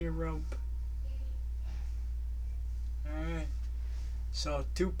So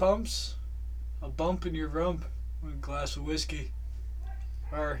 2 pumps, a bump in your rump, and a glass of whiskey,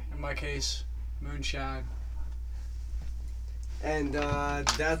 or in my case, moonshine. And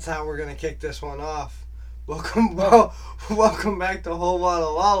that's how we're gonna kick this one off. Welcome back to Whole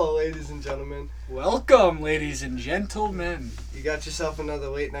Walla Walla, ladies and gentlemen. Welcome, ladies and gentlemen. You got yourself another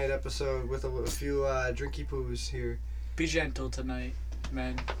late night episode with a few drinky poos here. Be gentle tonight,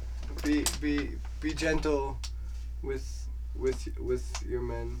 men. Be gentle with your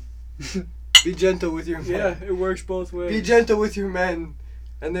men. Be gentle with your men. Yeah, it works both ways. Be gentle with your men,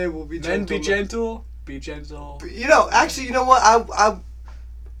 and they will be gentle. Men, be gentle. Be gentle. You know what?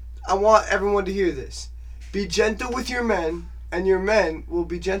 I want everyone to hear this. Be gentle with your men, and your men will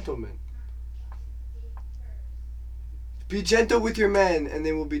be gentlemen. Be gentle with your men, and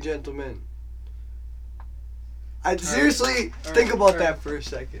they will be gentlemen. Seriously, think about that for a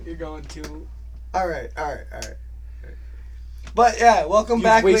second. You're going to... All right. But yeah, welcome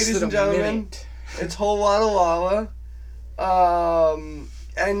back, ladies and gentlemen. Minute. It's Whole Walla Walla.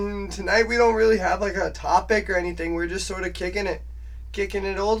 And tonight we don't really have like a topic or anything. We're just sort of kicking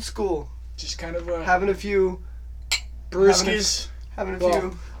it old school. Just kind of having a few brewskis. Having a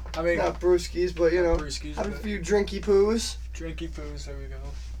few. I mean, not brewskis, but you know, having a few drinky poos. Drinky poos. There we go.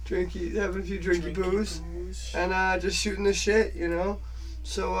 Having a few drinky poos. And just shooting the shit, you know.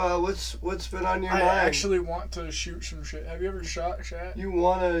 So what's been on your mind? I actually want to shoot some shit. Have you ever shot shit? You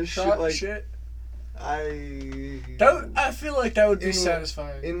want to shoot like shit? I feel like that would be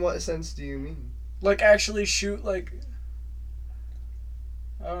satisfying. In what sense do you mean? Like actually shoot like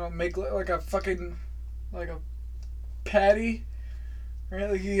I don't know, make like a fucking like a patty. Right?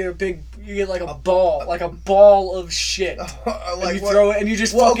 Like you get like a ball of shit. Like and you throw it and you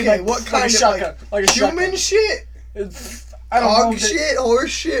just fucking like what kind of shotgun, like a human shit? I don't know. Dog shit, horse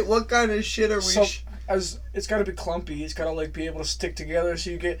shit. What kind of shit are we? It's got to be clumpy. It's got to like be able to stick together.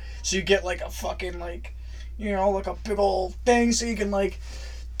 So you get like a fucking like, you know, like a big old thing. So you can like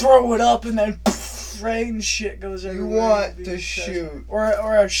throw it up and then poof, right, and shit goes everywhere. You want to shoot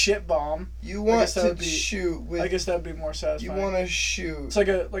or a shit bomb. You want to shoot with. I guess that would be more satisfying. You want to shoot. It's like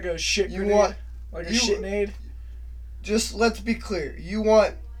a shit grenade. Like a shitnade. Just let's be clear. You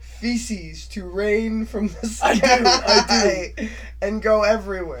want feces to rain from the sky. I do. And go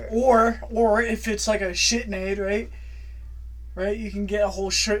everywhere. Or if it's like a shitnade, right? You can get a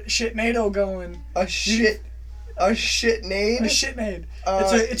whole shitnado going. A shitnade? A shitnade.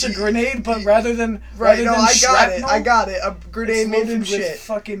 It's a grenade, but rather than shrapnel, I got it. A grenade made from shit.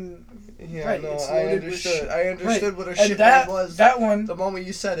 Fucking. Yeah, right, no, I understood. I understood what a shit was. That one. The moment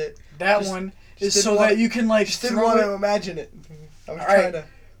you said it. That one is so that you can like. Just didn't want to imagine it. I was trying to.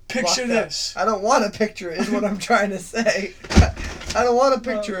 Picture this. I don't want to picture it, is what I'm trying to say. I don't want to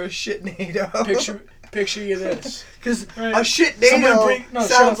picture a shitnado. Picture you this. Because a shitnado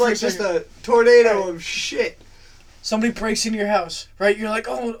sounds like just a tornado of shit. Somebody breaks into your house, right? You're like,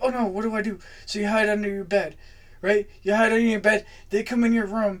 oh no, what do I do? So you hide under your bed, right? You hide under your bed. They come in your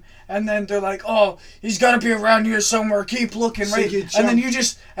room, and then they're like, oh, he's got to be around here somewhere. Keep looking, right? And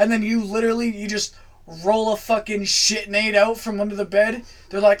then you literally roll a fucking shitnade out from under the bed.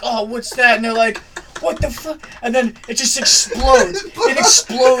 They're like, oh, what's that? And they're like, what the fuck? And then it just explodes. It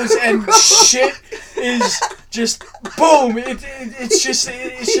explodes and shit is just boom. It's just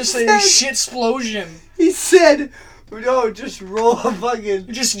a shit explosion. He said, no, just roll a fucking.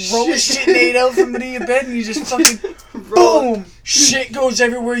 You just roll a shitnade out from under your bed and you just fucking boom. Shit goes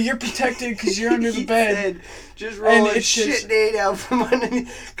everywhere. You're protected because you're under the bed. Just roll a shitnade out from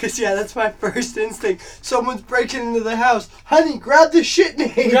underneath. Because, yeah, that's my first instinct. Someone's breaking into the house. Honey, grab the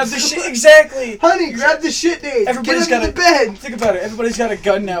shitnade. Grab the shit. Exactly. Honey, grab the shitnade. Everybody's got the bed. Think about it. Everybody's got a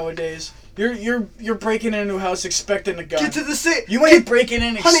gun nowadays. You're breaking into a house expecting a gun. Get to the safe. You ain't breaking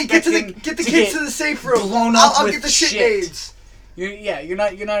in expecting. Honey, get the kids to the safe room. Blown up I'll with get the shitnades.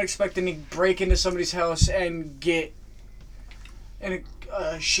 You're not expecting to break into somebody's house and get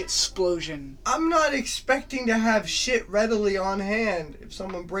a shit explosion. I'm not expecting to have shit readily on hand if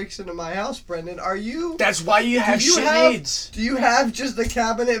someone breaks into my house, Brendan. Are you? That's why you have shitnades. Do you have just a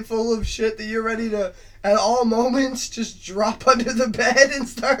cabinet full of shit that you're ready to, at all moments, just drop under the bed and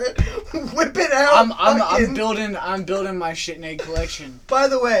start whipping out? I'm building my shitnade collection. By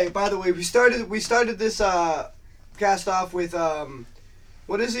the way, we started this cast off with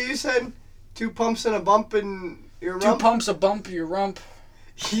what is it you said? 2 pumps and a bump in your rump. 2 pumps, a bump, your rump.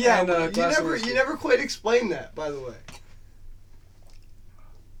 Yeah, and, you never quite explained that, by the way.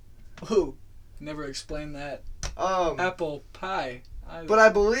 Who? Never explained that. Apple pie. But I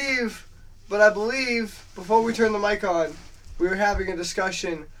believe before we turn the mic on, we were having a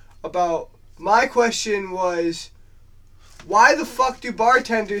discussion about. My question was, why the fuck do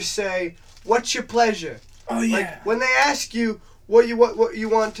bartenders say, "What's your pleasure?" Oh yeah. Like when they ask you what you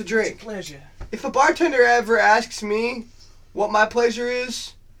want to drink. What's your pleasure? If a bartender ever asks me what my pleasure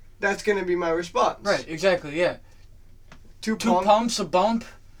is, that's gonna be my response. Right. Exactly. Yeah. Two pumps, a bump,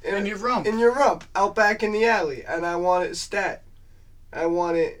 and your rump. In your rump, out back in the alley, and I want it stat. I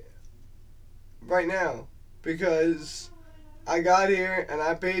want it right now because I got here and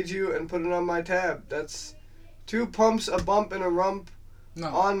I paid you and put it on my tab. That's 2 pumps, a bump, and a rump.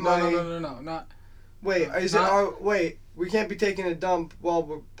 No, not. Wait, is not, it our? Wait, we can't be taking a dump while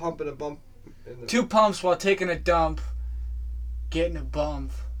we're pumping a bump. 2 pumps while taking a dump, getting a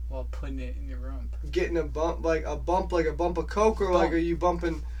bump while putting it in your rump. Getting a bump, like a bump of coke, or like are you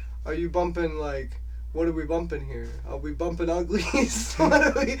bumping like? What are we bumping here? Are we bumping uglies? What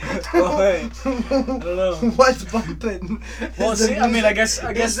are we? Well, hey, I don't know. What's bumping? Well, see, I mean, I guess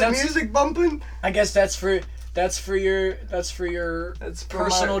is the that's music bumping. I guess that's for your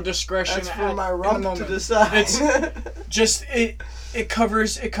personal discretion. That's for my rump to decide. It's just it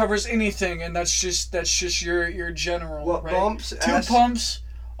covers anything, and that's just your general. What right? bumps? 2 pumps,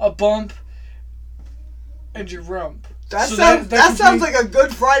 a bump, and your rump. That So sounds like a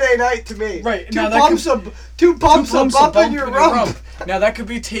good Friday night to me. Right. 2 now pumps, a bump in your rump. Now that could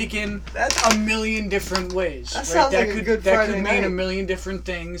be taken a million different ways. That sounds like a good Friday That could night. mean a million different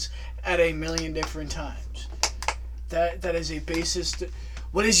things at a million different times. That is a basis.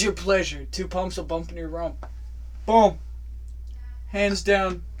 What is your pleasure? 2 pumps, a bump in your rump. Boom. Hands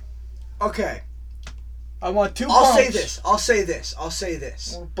down. Okay. I want 2 I'll pumps. say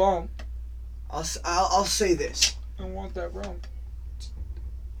this. Or bump. I'll say this. I want that rump.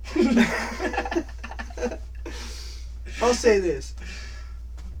 I'll say this.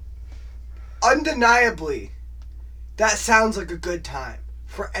 Undeniably, that sounds like a good time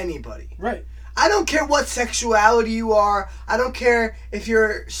for anybody. Right. I don't care what sexuality you are. I don't care if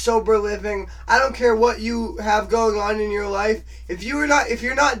you're sober living. I don't care what you have going on in your life. If you're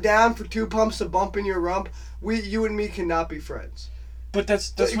not down for 2 pumps, a bump in your rump, you and me cannot be friends. But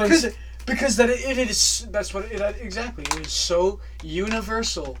that's what I'm saying. Because it is exactly. It is so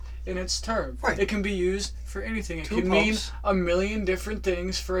universal in its term. Right. It can be used for anything. It 2 can mean pumps. a million different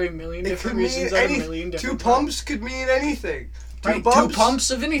things for a million different reasons mean at a million different 2 pumps could mean anything. 2 right? bumps, 2 pumps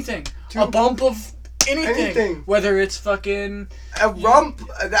of anything. Two A bump of anything. Whether it's fucking a rump.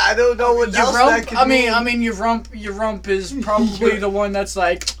 I don't know what your else rump. that could mean. I mean your rump is probably the one that's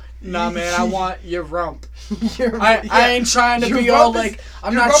like, nah, man, I want your rump. I ain't trying to be all like.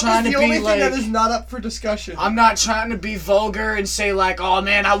 I'm not trying to be like. The only thing that is not up for discussion. I'm not trying to be vulgar and say like, oh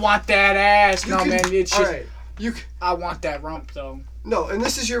man, I want that ass. No, man, it's just. Right. I want that rump though. No, and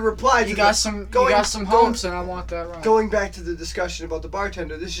this is your reply. You got some humps, and I want that rump. Going back to the discussion about the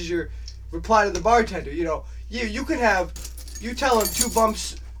bartender, this is your reply to the bartender. You know, you can have. You tell him 2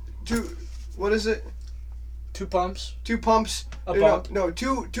 bumps. What is it? 2 pumps. 2 pumps. A bump. No,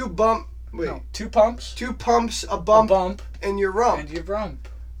 two bump. Wait. No, 2 pumps. 2 pumps, a bump, and your rump. And your rump.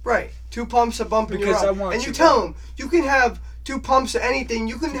 Right. 2 pumps, a bump, and your Because rump. I want and you your tell rump. him you can have 2 pumps of anything.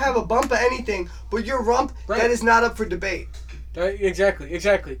 You can have a bump of anything, but your rump that is not up for debate. Exactly.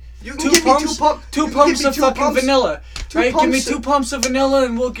 You can 2 give pumps. me 2 pumps. 2 pumps of fucking vanilla. Right? Give me pumps 2 pumps of vanilla,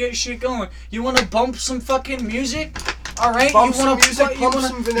 and we'll get shit going. You want to bump some fucking music? All right. Bump you want some music, pump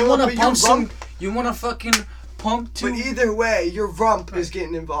some vanilla, You want but to your pump some. rump- You want to fucking pump 2. But either way, your rump is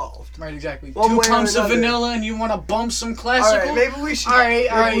getting involved. Right, exactly. One 2 way or pumps of another. vanilla, and you want to bump some classical. All right, maybe we should. All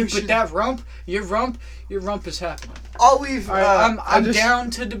right. we But should- that rump, your rump is happening. I'll leave. All right, I'm down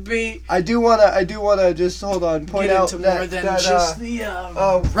to debate. I do wanna just hold on. Point Get out into that more than that just the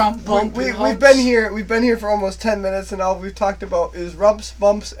rump bump. we've humps. been here for almost 10 minutes, and all we've talked about is rumps,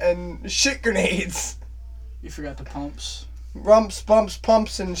 bumps, and shit grenades. You forgot the pumps. Rumps, bumps,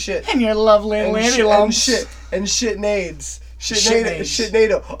 pumps, and shit. And your lovely And lady shit, lumps. and shitnades. Shitnades.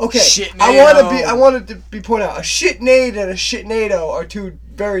 Shitnado. Okay. Shitnado. I wanted to be pointed out. A shitnade and a shitnado are 2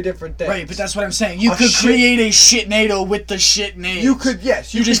 very different things. Right, but that's what I'm saying. You could create a shitnado with the shitnade. You could,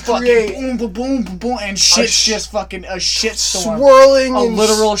 yes. You just could fucking create boom, boom, boom, boom, boom, and shit's just fucking a shitstorm. swirling A and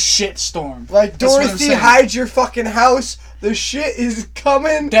literal shitstorm. like That's what I'm Dorothy, saying. hide your fucking house. The shit is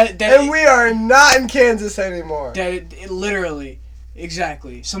coming, That- and we are not in Kansas anymore. That it literally,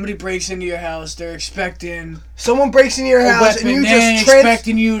 exactly. Somebody breaks into your house. They're expecting Someone breaks into your a house, weapon. and you They ain't just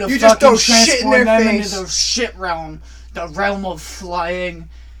expecting you to you just fucking throw shit in transform their them face. into the shit realm, the realm of flying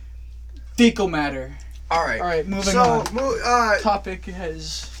fecal matter. All right. All right, moving So, on. Topic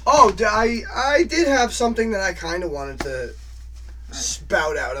has. oh, I did have something that I kind of wanted to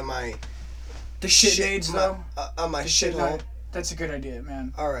spout out of my The shitnades, though. on my The shithole. That's a good idea,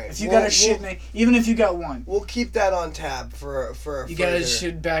 man. All right. If you got a shit name, even if you got one, we'll keep that on tab for you guys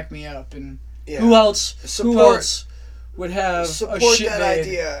should back me up. And yeah. Who else would have a shit that name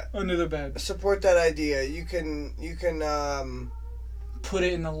idea under the bed? Support that idea. You can put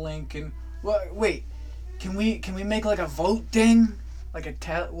it in the link and wait. Can we make like a vote thing? Like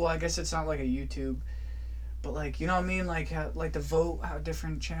well, I guess it's not like a YouTube, but like, you know what I mean? Like the vote, how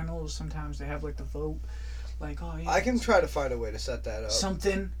different channels sometimes they have like the vote. Like, oh yeah. I can try to find a way to set that up.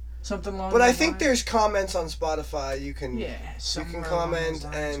 Something along. But I think there's comments on Spotify. You can comment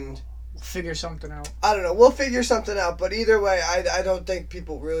and we'll figure something out. I don't know. We'll figure something out. But either way, I don't think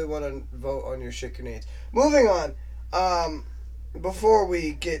people really want to vote on your shit grenades. Moving on. Before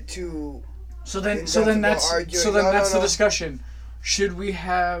we get to so then that's the discussion. Should we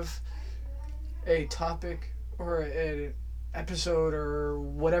have a topic or an episode or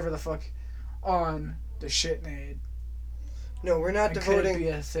whatever the fuck on the shitnade? No, we're not devoting.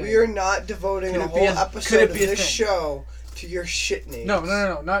 We are not devoting a whole episode of this show to your shitnade. No,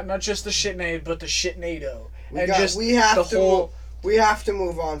 not just the shitnade, but the shitnado. We have to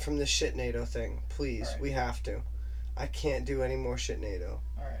move on from the shitnado thing, please. Right. We have to. I can't do any more shitnado.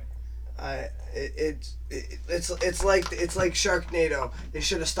 All right. It's like Sharknado. They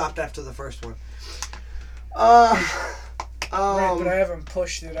should have stopped after the first one. Right, but I haven't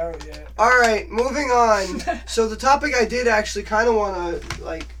pushed it out yet. Alright, moving on. So the topic I did actually kind of want to,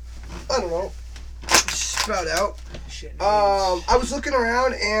 like, I don't know, spout out. I was looking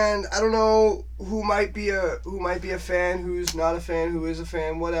around and I don't know who might be a fan, who's not a fan, who is a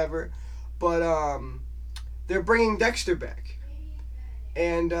fan, whatever. But they're bringing Dexter back.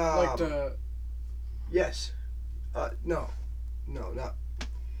 And yes. No, not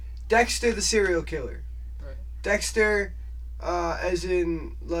Dexter the serial killer. Right. Dexter as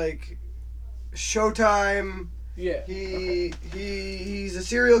in like Showtime. Yeah. He's a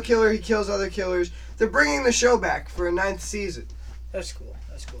serial killer. He kills other killers. They're bringing the show back for a 9th season. That's cool.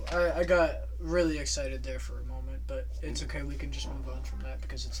 I got really excited there for a moment, but it's okay. We can just move on from that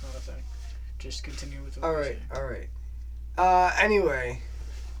because it's not a thing. Just continue with what you're saying. All right. Anyway,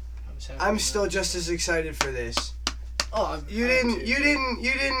 I'm still just as excited for this. Oh, you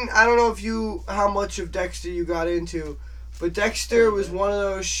didn't. I don't know how much of Dexter you got into, but Dexter was one of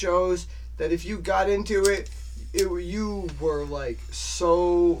those shows that if you got into it, you were like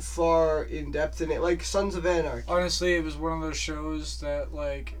so far in depth in it, like Sons of Anarchy. Honestly, it was one of those shows that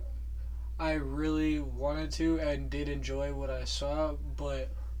like I really wanted to and did enjoy what I saw, but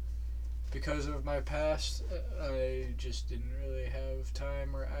because of my past, I just didn't really have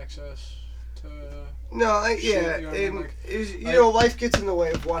time or access to. No, yeah, you know, life gets in the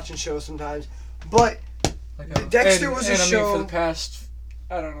way of watching shows sometimes, but Dexter was a show. I mean, for the past,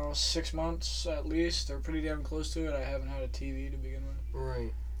 I don't know, 6 months at least, or pretty damn close to it. I haven't had a TV to begin with.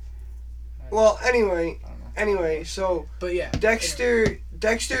 Right. Well, anyway, so. But yeah. Dexter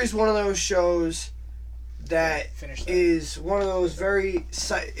is one of those shows that is one of those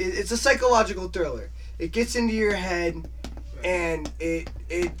it's a psychological thriller. It gets into your head, and it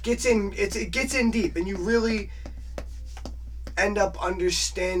gets in deep, and you really end up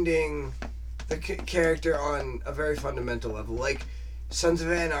understanding the character on a very fundamental level, like Sons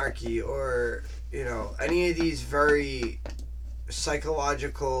of Anarchy, or you know, any of these very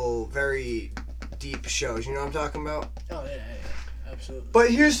psychological, very deep shows. You know what I'm talking about? Oh yeah. Absolutely. But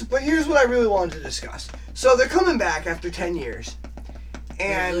here's what I really wanted to discuss. So they're coming back after 10 years. And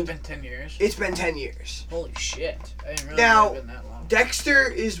it's really been 10 years? It's been 10 years. Holy shit. I didn't realize it had been that long. Dexter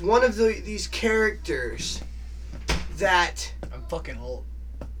is one of these characters that... I'm fucking old.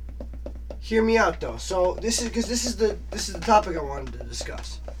 Hear me out though. So this is the topic I wanted to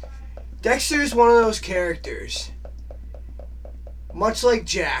discuss. Dexter is one of those characters, much like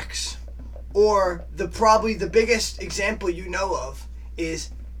Jax, or probably the biggest example you know of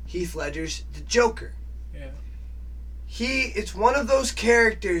is Heath Ledger's The Joker. Yeah. It's one of those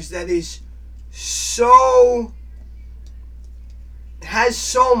characters that has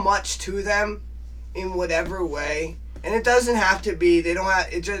so much to them in whatever way. And it doesn't have to be,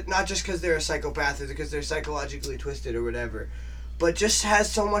 not just because they're a psychopath or because they're psychologically twisted or whatever, but just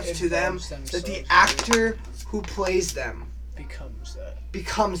has so much to them that the actor who plays them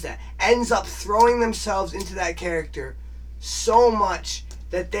becomes that, ends up throwing themselves into that character so much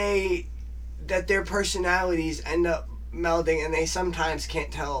that their personalities end up melding, and they sometimes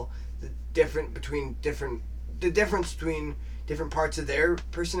can't tell the difference between different parts of their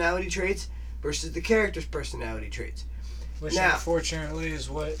personality traits versus the character's personality traits. Which unfortunately is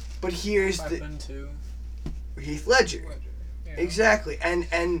what happened to Heath Ledger. Yeah. Exactly.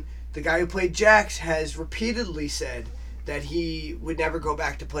 And the guy who played Jax has repeatedly said that he would never go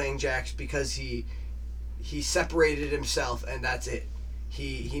back to playing Jax because he separated himself and that's it.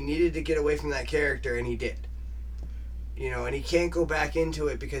 He needed to get away from that character and he did. And he can't go back into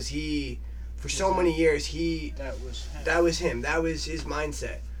it because for so many years that was him. That was his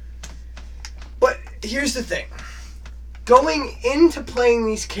mindset. But here's the thing. Going into playing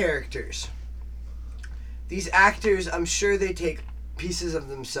these characters, these actors, I'm sure they take pieces of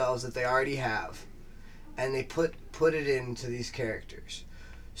themselves that they already have and they put it into these characters.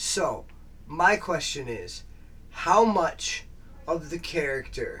 So, my question is, how much of the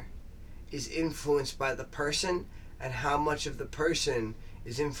character is influenced by the person and how much of the person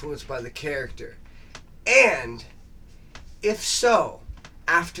is influenced by the character? And, if so,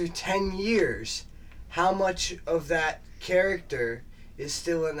 after 10 years, how much of that character is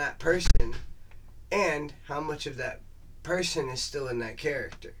still in that person and how much of that person is still in that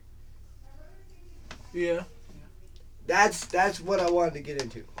character? Yeah. That's what I wanted to get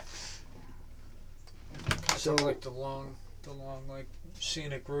into. So like the long like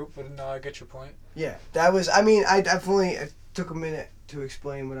scenic route, but no, I get your point. Yeah, that was. I mean, I definitely took a minute to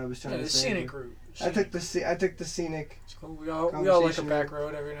explain what I was trying to say. The scenic route. I took the scenic. It's cool. We all like a back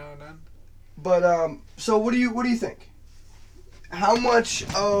road every now and then. But so what do you think? How much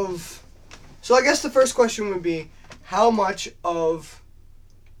of? So I guess the first question would be, how much of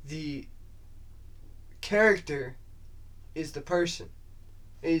the character is the person?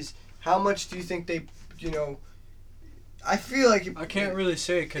 How much do you think they, I feel like I can't really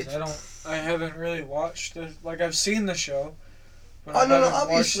say because I haven't really watched it. Like I've seen the show. But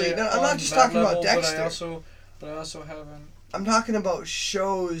obviously. No, I'm not just talking about Dexter. But I also haven't. I'm talking about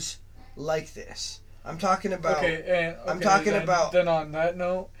shows like this. I'm talking about. Then on that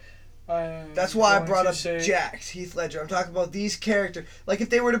note, that's why I brought up Jax, Heath Ledger. I'm talking about these characters. Like if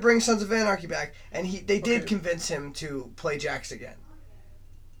they were to bring Sons of Anarchy back, and they did convince him to play Jax again.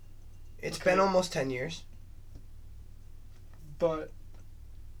 It's been almost 10 years. But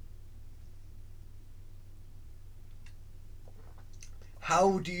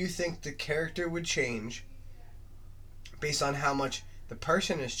how do you think the character would change based on how much the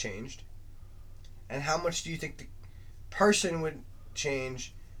person has changed? And how much do you think the person would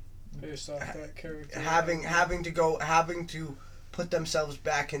change based off that character? Having to put themselves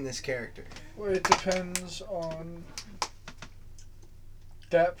back in this character. Well, it depends on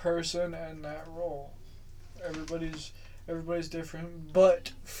that person and that role. Everybody's different,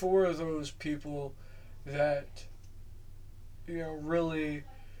 but for those people that really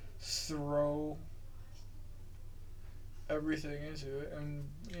throw everything into it and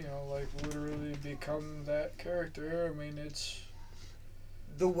like literally become that character, I mean, it's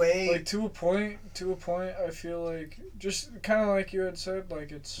the way like to a point I feel like just kind of like you had said,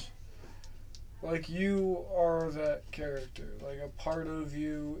 like it's like you are that character, like a part of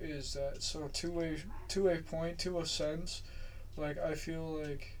you is that. So to a point, to a sense, like I feel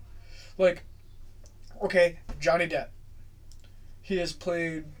like okay, Johnny Depp, he has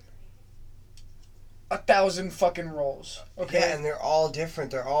played 1,000 fucking roles. Okay, yeah, and they're all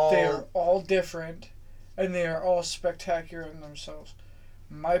different. They are all different, and they are all spectacular in themselves.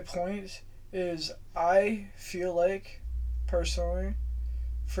 My point is, I feel like, personally,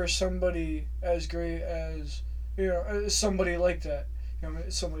 for somebody as great as, somebody like that,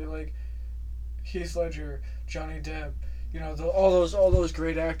 somebody like Heath Ledger, Johnny Depp, all those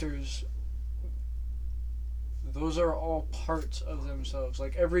great actors, those are all parts of themselves.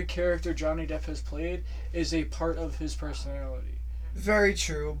 Like every character Johnny Depp has played is a part of his personality. Very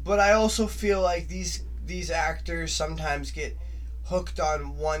true, but I also feel like these actors sometimes get hooked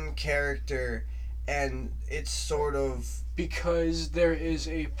on one character, and it's sort of because there is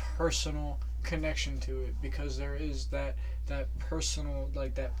a personal connection to it, because there is that personal,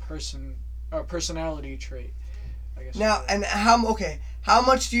 like that personality trait, I guess. Now, and how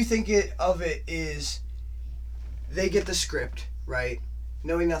much do you think of it is they get the script, right?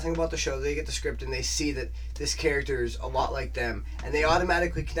 Knowing nothing about the show, they get the script and they see that this character is a lot like them, and they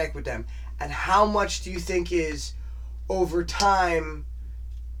automatically connect with them. And how much do you think is over time,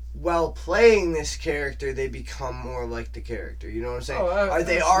 while playing this character, they become more like the character? You know what I'm saying? Are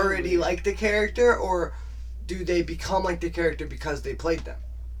they already like the character, or do they become like the character because they played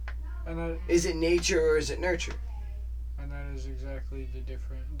them? Is it nature or is it nurture? And that is exactly the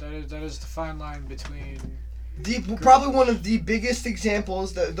difference. That is the fine line between. Probably one of the biggest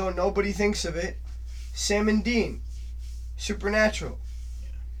examples, that though nobody thinks of it, Sam and Dean, Supernatural.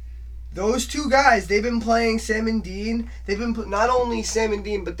 Those two guys, they've been playing Sam and Dean. They've been not only Sam and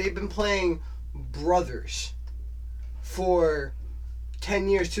Dean, but they've been playing brothers for 10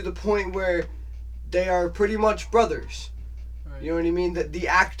 years, to the point where they are pretty much brothers. You know what I mean? The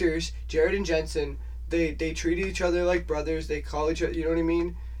actors, Jared and Jensen, they treated each other like brothers. They call each other, you know what I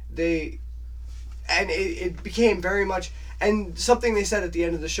mean? It became very much, and something they said at the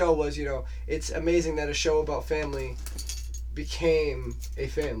end of the show was, it's amazing that a show about family became a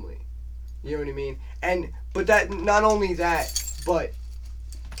family. You know what I mean? But that, not only that, but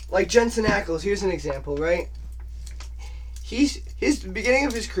like Jensen Ackles, here's an example, right? His beginning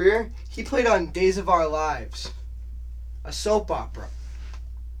of his career, he played on Days of Our Lives, a soap opera.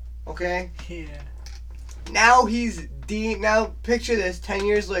 Okay? Yeah. Now he's Dean. Now picture this, 10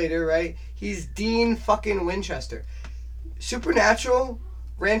 years later, right? He's Dean fucking Winchester. Supernatural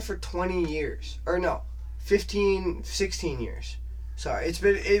ran for 20 years. Or no, 15, 16 years. Sorry,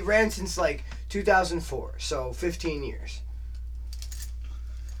 it ran since like 2004, so 15 years.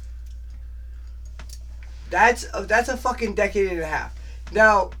 That's a fucking decade and a half.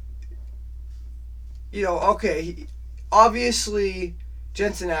 Now, okay, obviously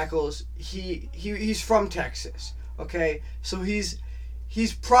Jensen Ackles, he's from Texas, okay? So he's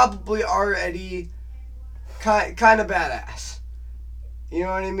probably already kind of badass. You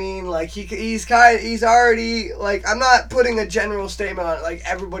know what I mean? Like he's already, like, I'm not putting a general statement on it, like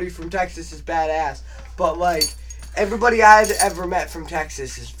everybody from Texas is badass, but like everybody I've ever met from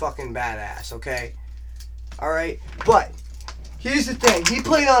Texas is fucking badass, okay? Alright? But here's the thing. He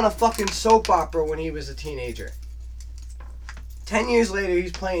played on a fucking soap opera when he was a teenager. 10 years later,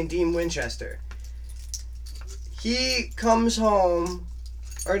 he's playing Dean Winchester. He comes home,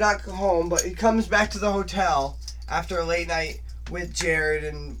 or not home, but he comes back to the hotel after a late night with Jared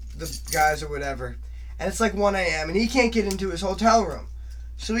and the guys or whatever. And it's like 1 a.m. and he can't get into his hotel room.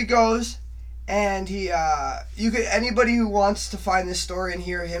 So he goes and anybody who wants to find this story and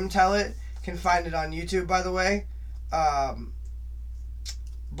hear him tell it can find it on YouTube, by the way.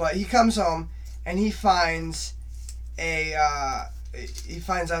 But he comes home and he finds out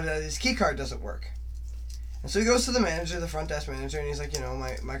that his key card doesn't work. And so he goes to the manager, the front desk manager, and he's like,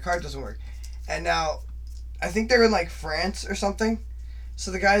 my card doesn't work. And now, I think they're in like France or something. So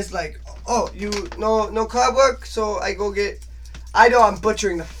the guy's like, oh, no card work? So I go get, I know I'm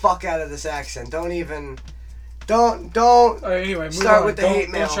butchering the fuck out of this accent. Don't Anyway, start on. with the hate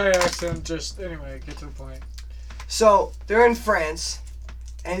mail. Don't try your accent, just, anyway, get to the point. So, they're in France,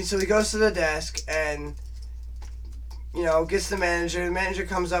 and so he goes to the desk, and, gets the manager. The manager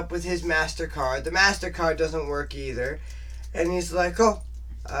comes up with his MasterCard. The MasterCard doesn't work either. And he's like,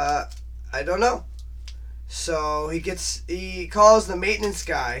 I don't know. So, he calls the maintenance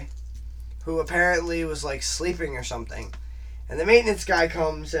guy, who apparently was, like, sleeping or something. And the maintenance guy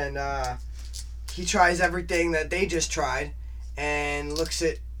comes, and, he tries everything that they just tried and looks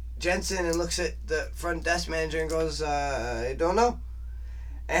at Jensen and looks at the front desk manager and goes, I don't know.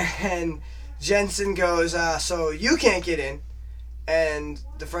 And Jensen goes, so you can't get in. And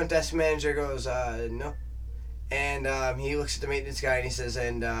the front desk manager goes, no. And he looks at the maintenance guy and he says,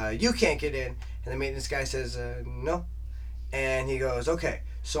 and you can't get in. And the maintenance guy says, no. And he goes, okay,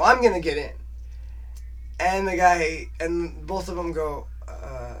 so I'm going to get in. And the guy, and both of them go,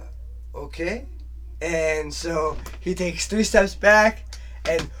 okay. And so he takes 3 steps back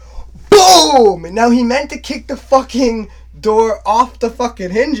and boom! And now he meant to kick the fucking door off the fucking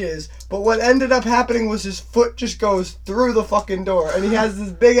hinges, but what ended up happening was his foot just goes through the fucking door, and he has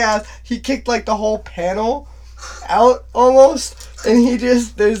this big ass, he kicked like the whole panel out almost, and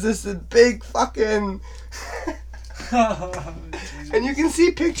there's this big fucking and you can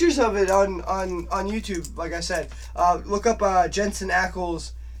see pictures of it on YouTube, like I said. Look up Jensen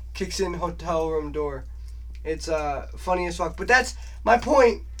Ackles kicks in hotel room door. It's funny as fuck. But that's my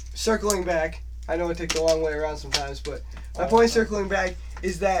point, circling back. I know it takes a long way around sometimes, but my point circling back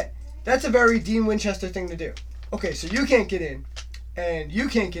is that that's a very Dean Winchester thing to do. Okay, so you can't get in, and you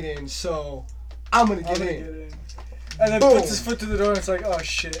can't get in, so I'm gonna get in. And then puts his foot through the door and it's like, oh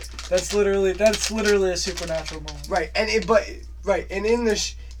shit. That's literally a supernatural moment. Right, and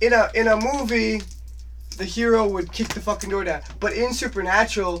in a movie, the hero would kick the fucking door down. But in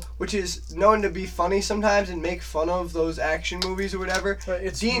Supernatural, which is known to be funny sometimes and make fun of those action movies or whatever, right,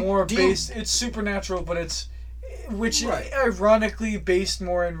 it's based. It's supernatural, but it's ironically based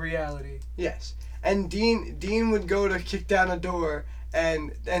more in reality. Yes, and Dean would go to kick down a door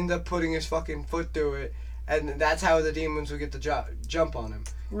and end up putting his fucking foot through it, and that's how the demons would get the jump on him.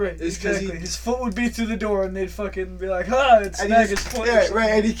 Right, exactly. His foot would be through the door, and they'd fucking be like, it's snag his foot. Yeah, right,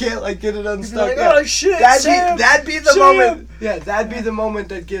 and he can't, like, get it unstuck. He'd be like, oh, shit, that'd be the moment. Yeah, that'd be the moment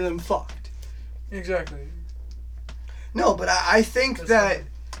that get him fucked. Exactly. No, but I think that...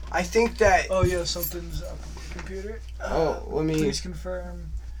 Oh, yeah, something's up on the computer. Let me... Please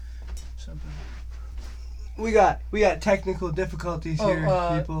confirm something. We got technical difficulties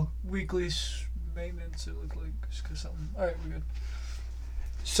here, people. Weekly maintenance, it looked like something. Alright, we're good.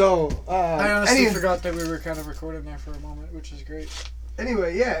 So, I honestly forgot that we were kind of recording there for a moment, which is great.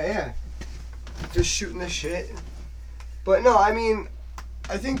 Anyway, yeah. Just shooting the shit. But no, I mean,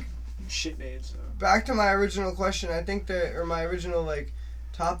 I think... Shit nades. Back to my original question, I think that, or my original,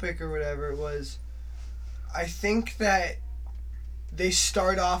 topic or whatever was, I think that they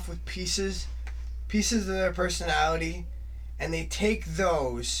start off with pieces of their personality, and they take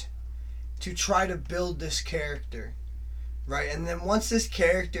those to try to build this character, right? And then once this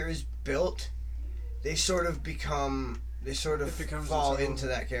character is built, they sort of fall into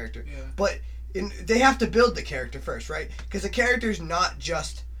that character. Yeah. But they have to build the character first, right? Because the character's not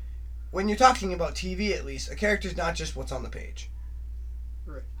just, when you're talking about TV at least, a character's not just what's on the page.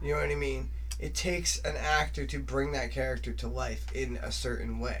 Right. You know what I mean? It takes an actor to bring that character to life in a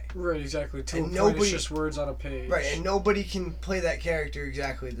certain way. Right, exactly. It's just words on a page. Right, and nobody can play that character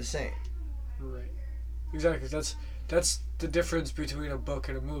exactly the same. Right. Exactly. That's the difference between a book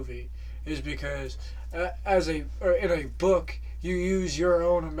and a movie, is because in a book, you use your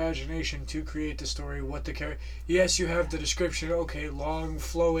own imagination to create the story, what the character... Yes, you have the description, okay, long,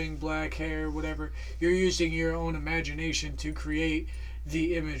 flowing, black hair, whatever. You're using your own imagination to create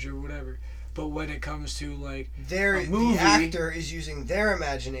the image or whatever. But when it comes to, a movie... The actor is using their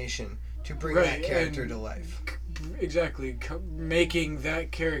imagination to bring that character to life. Exactly. Making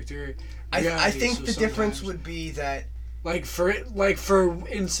that character reality. I think the difference would be that... for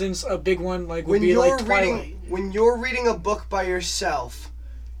instance, a big one, would be Twilight. When you're reading a book by yourself,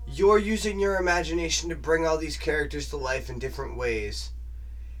 you're using your imagination to bring all these characters to life in different ways.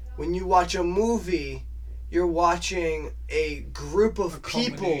 When you watch a movie... You're watching a group of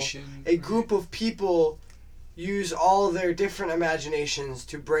people use all their different imaginations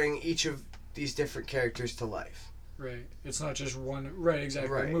to bring each of these different characters to life. Right. It's not just one. Right,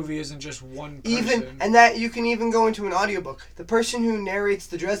 exactly. Right. A movie isn't just one person. And that you can even go into an audiobook. The person who narrates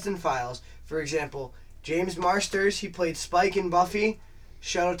the Dresden Files, for example, James Marsters, he played Spike in Buffy.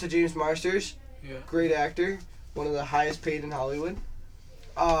 Shout out to James Marsters. Yeah. Great actor. One of the highest paid in Hollywood.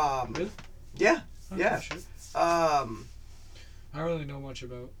 Really? Yeah. Oh, yeah. Shit. I don't really know much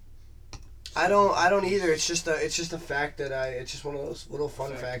about. I don't either. It's just a fact that it's just one of those little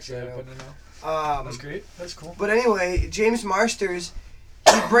fun facts I know. That's great. That's cool. But anyway, James Marsters,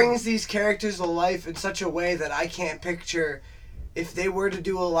 he brings these characters to life in such a way that I can't picture. If they were to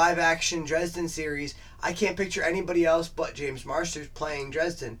do a live action Dresden series, I can't picture anybody else but James Marsters playing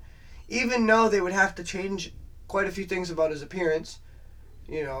Dresden. Even though they would have to change quite a few things about his appearance,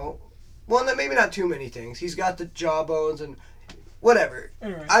 you know. Well, maybe not too many things. He's got the jawbones and whatever.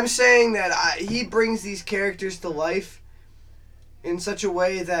 Anyway. I'm saying that he brings these characters to life in such a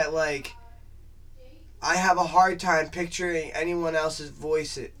way that, I have a hard time picturing anyone else's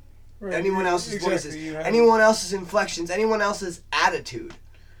voice. Right. Anyone else's voices. Anyone else's inflections. Anyone else's attitude.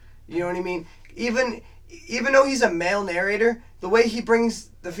 You know what I mean? Even though he's a male narrator, the way he brings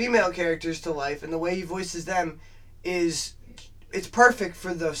the female characters to life and the way he voices them is... It's perfect for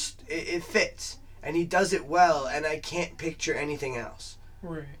it fits, and he does it well, and I can't picture anything else.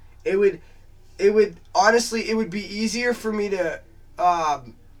 Right. It would honestly, it would be easier for me to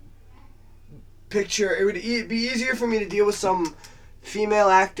picture. It would be easier for me to deal with some female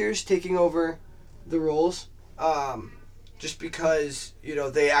actors taking over the roles, just because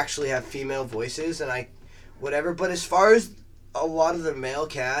they actually have female voices, and whatever. But as far as a lot of the male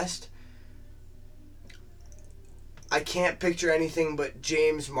cast. I can't picture anything but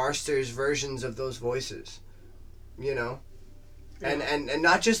James Marsters' versions of those voices, Yeah. And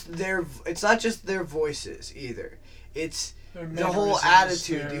not just it's not just their voices either. It's the whole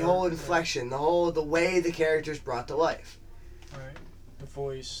attitude, the whole inflection, the way the character's brought to life. Right. The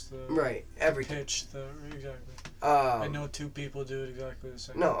voice, everything. Pitch, exactly. I know two people do it exactly the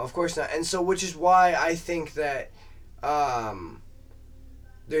same. No, of course not. And so, which is why I think that,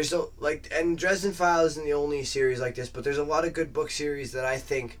 there's and Dresden Files isn't the only series like this, but there's a lot of good book series that I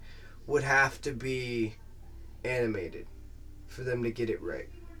think would have to be animated for them to get it right.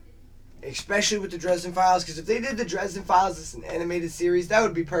 Especially with the Dresden Files, because if they did the Dresden Files as an animated series, that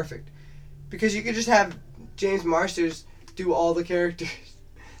would be perfect. Because you could just have James Marsters do all the characters.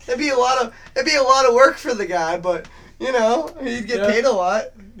 It'd be a lot of work for the guy, but he'd get paid a lot.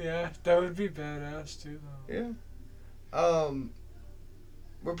 Yeah, that would be badass too, though. Yeah.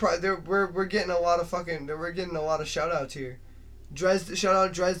 We're getting a lot of shout outs here. Shout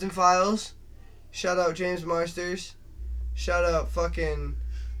out Dresden Files. Shout out James Marsters. Shout out fucking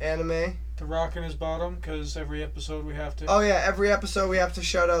anime. The Rock and his bottom, because every episode we have to. Oh yeah, every episode we have to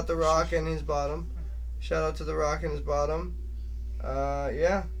shout out The Rock and his bottom. Shout out to The Rock and his bottom.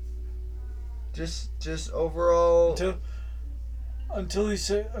 Yeah. Just overall. Until he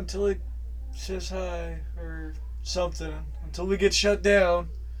says hi or something. Until we get shut down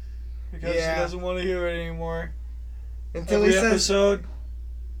because he doesn't want to hear it anymore. Until Every he says episode.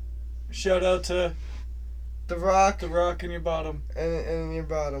 Shout out to The Rock. The Rock and your bottom. And your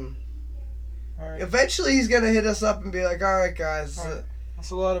bottom. All right. Eventually he's gonna hit us up and be like, "All right, guys." All right.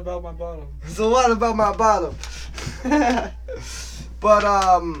 That's a lot about my bottom. It's a lot about my bottom. But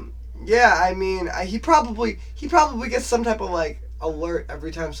yeah, I mean, he probably gets some type of like alert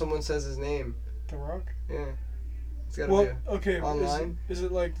every time someone says his name. The Rock? Yeah. It's gotta be okay. online. Is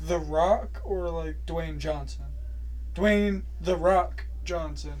it like The Rock or like Dwayne Johnson? Dwayne The Rock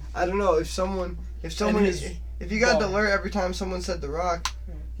Johnson. I don't know if you got the alert every time someone said The Rock,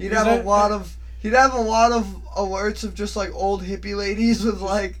 he'd have a lot of alerts of just like old hippie ladies with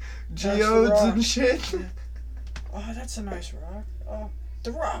like geodes and shit. Oh, that's a nice rock. Oh,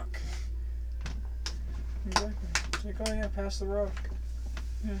 The Rock. Exactly. It's like, oh yeah, pass the rock.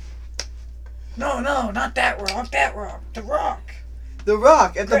 Yeah. No, not that rock. That rock. The Rock. The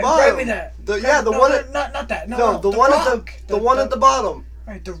Rock at the bottom. Grab me that. Not that. No, the one at the bottom.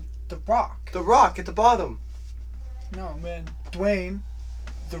 Right, the Rock. The Rock at the bottom. No, man. Dwayne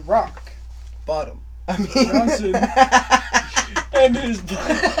The Rock Bottom. I mean Johnson. And his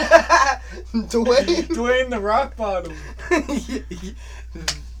Dwayne The Rock Bottom.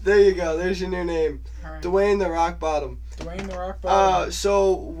 There you go. There's your new name. Right. Dwayne The Rock Bottom. Dwayne The Rock Bottom.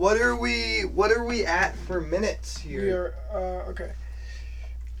 So what are we at for minutes here? We are okay.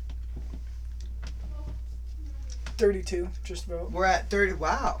 32, just about. We're at 30.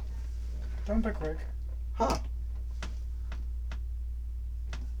 Wow. Don't be quick. Huh.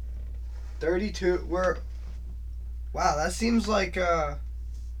 32. Wow, that seems like not.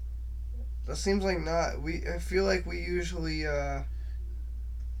 I feel like we usually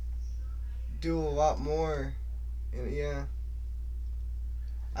do a lot more. Yeah.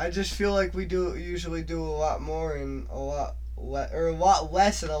 I just feel like we usually do a lot more in a lot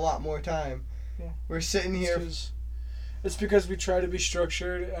less in a lot more time. Yeah. We're sitting here. It's because we try to be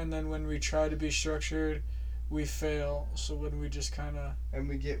structured, and then when we try to be structured, we fail. So when we just kind of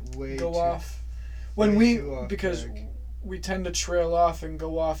we get off, because we tend to trail off and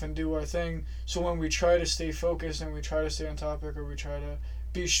go off and do our thing. So when we try to stay focused and we try to stay on topic, or we try to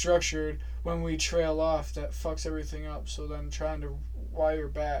be structured, when we trail off, that fucks everything up. So then trying to wire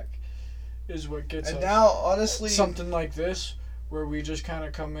back is what gets us. And now, honestly, something like this, where we just kind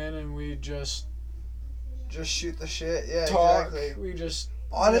of come in and we just shoot the shit. Yeah, talk. Exactly. We just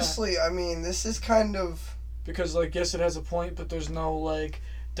honestly, I mean, this is kind of because like yes, it has a point, but there's no like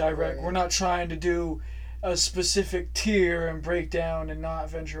direct. Right. We're not trying to do a specific tier and break down and not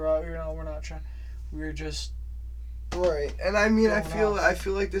venture out. We're not trying. We're just right. And I mean, I feel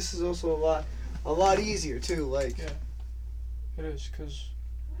like this is also a lot easier too. Like yeah, it is because.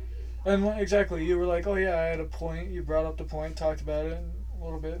 And exactly, you were like, oh yeah, I had a point. You brought up the point, talked about it a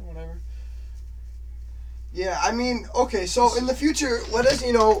little bit, whatever. Yeah, I mean, okay, so in the future, let us,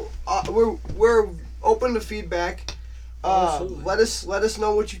 we're open to feedback. Let us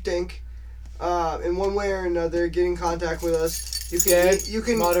know what you think. In one way or another, get in contact with us. You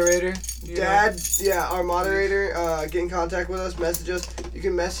can moderator. Our moderator. Get in contact with us. Message us. You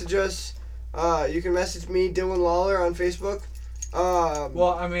can message us. You can message me, Dylan Lawler, on Facebook.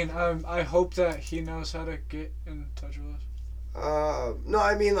 Well, I mean, I hope that he knows how to get in touch with us. No,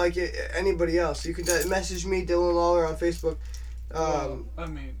 I mean like anybody else. You can message me, Dylan Lawler, on Facebook.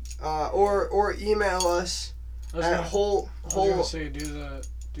 Or email us at whole. I was gonna say do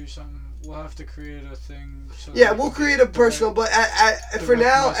something. We'll have to create a thing. So we'll create a personal. But for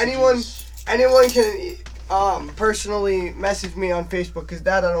now, messages. anyone can personally message me on Facebook, because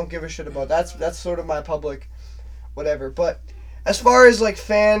that I don't give a shit about. That's sort of my public, whatever. But as far as like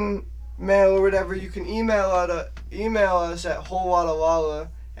fan mail or whatever, you can email us at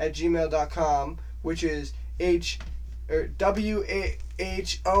wholelotta@gmail.com, which is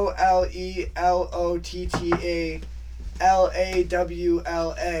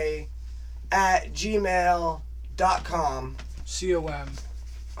COM.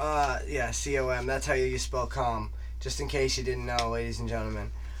 COM. That's how you spell com. Just in case you didn't know, ladies and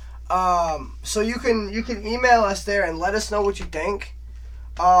gentlemen. So you can email us there and let us know what you think.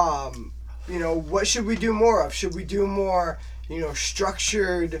 What should we do more of? Should we do more,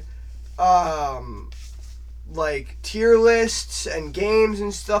 structured, like tier lists and games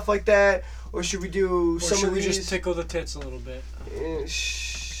and stuff like that? Or should we do should we just tickle the tits a little bit?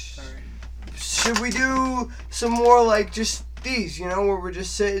 Sorry. Should we do some more like just these, where we're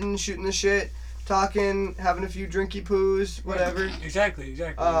just sitting, shooting the shit, talking, having a few drinky poos, whatever. Exactly.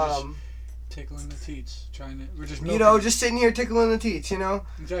 Just tickling the teats, we're just milking. Just sitting here tickling the teats,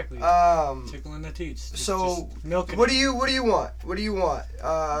 Exactly. Tickling the teats. Just milking. What do you want? What do you want?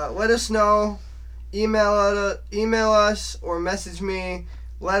 Let us know. Email us or message me.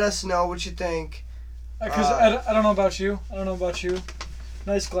 Let us know what you think. Because I don't know about you.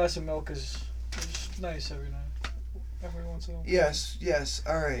 Nice glass of milk is nice every once in a while. Yes.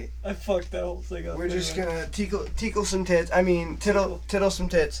 All right. I fucked that whole thing up. We're just gonna tickle some tits. I mean, tittle some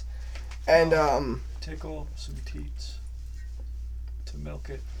tits. And tickle some teats to milk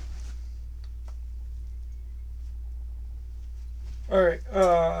it. All right.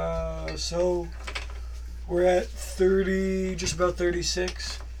 So we're at 30, just about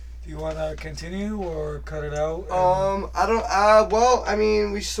 36. Do you want to continue or cut it out? I don't. Well, I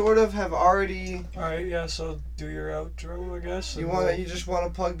mean, we sort of have already. All right. Yeah. So do your outro, I guess. You just want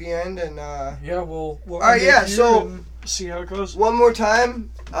to plug the end and. Yeah. We'll all right. Yeah. So. See how it goes. One more time.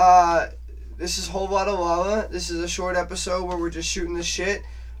 This is Whole Lotta Lala. This is a short episode where we're just shooting the shit.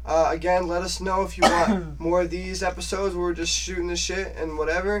 Again, let us know if you want more of these episodes where we're just shooting the shit and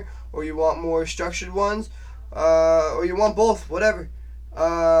whatever, or you want more structured ones, or you want both, whatever.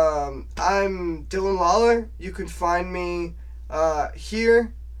 I'm Dylan Lawler. You can find me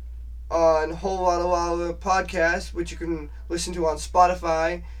here on Whole Lotta Lala podcast, which you can listen to on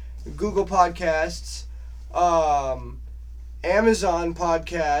Spotify, Google Podcasts, Amazon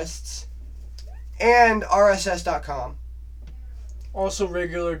Podcasts, and RSS.com. Also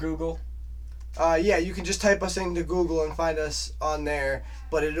regular Google. Yeah, you can just type us into Google and find us on there,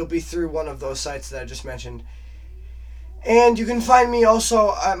 but it'll be through one of those sites that I just mentioned. And you can find me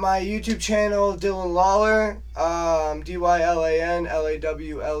also at my YouTube channel, Dylan Lawler,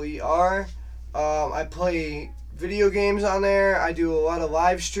 DYLANLAWLER. I play video games on there. I do a lot of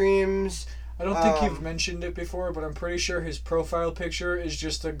live streams. I don't think you've mentioned it before, but I'm pretty sure his profile picture is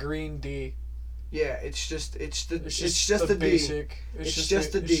just a green D. Yeah, it's just the D. It's just the D. It's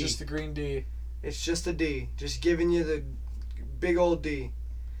just the green D. It's just a D. Just giving you the big old D.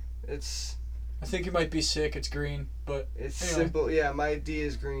 I think you might be sick. It's green, but it's simple. Yeah, my D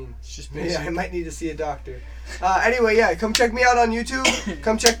is green. It's just basic. Yeah, I might need to see a doctor. Anyway, yeah, come check me out on YouTube.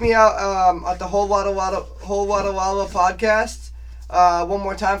 Come check me out at the Whole Lotta Lala podcast. One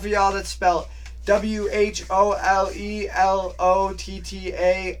more time for y'all. That's spelled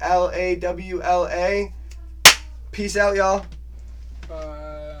WHOLELOTTALAWLA. Peace out, y'all.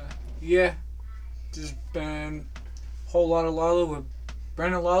 Yeah. Just been Whole Lotta Lala with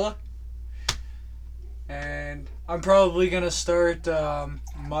Brennan Lala. And I'm probably going to start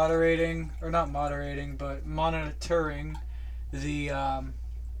monitoring the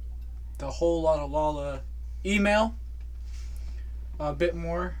Whole Lotta Lala email a bit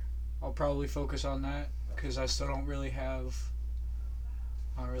more. I'll probably focus on that because I still don't really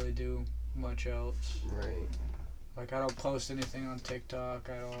do much else. Right. Like, I don't post anything on TikTok.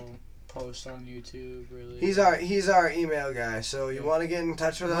 I don't post on YouTube, really. He's our email guy, so you want to get in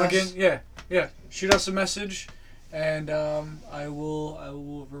touch with us? Yeah. Shoot us a message, and I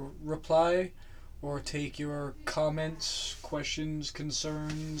will reply or take your comments, questions,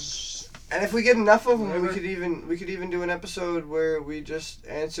 concerns. And if we get enough of them, whatever. we could even do an episode where we just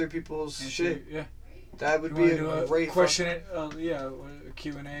answer people's shit. Yeah. That would be a great question. A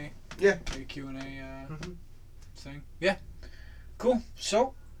Q&A. Yeah. A Q&A thing. Yeah. Cool.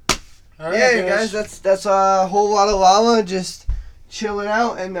 So. All right, guys. That's a Whole Lotta Lala, just chilling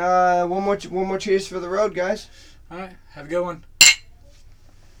out, and one more cheers for the road, guys. All right. Have a good one.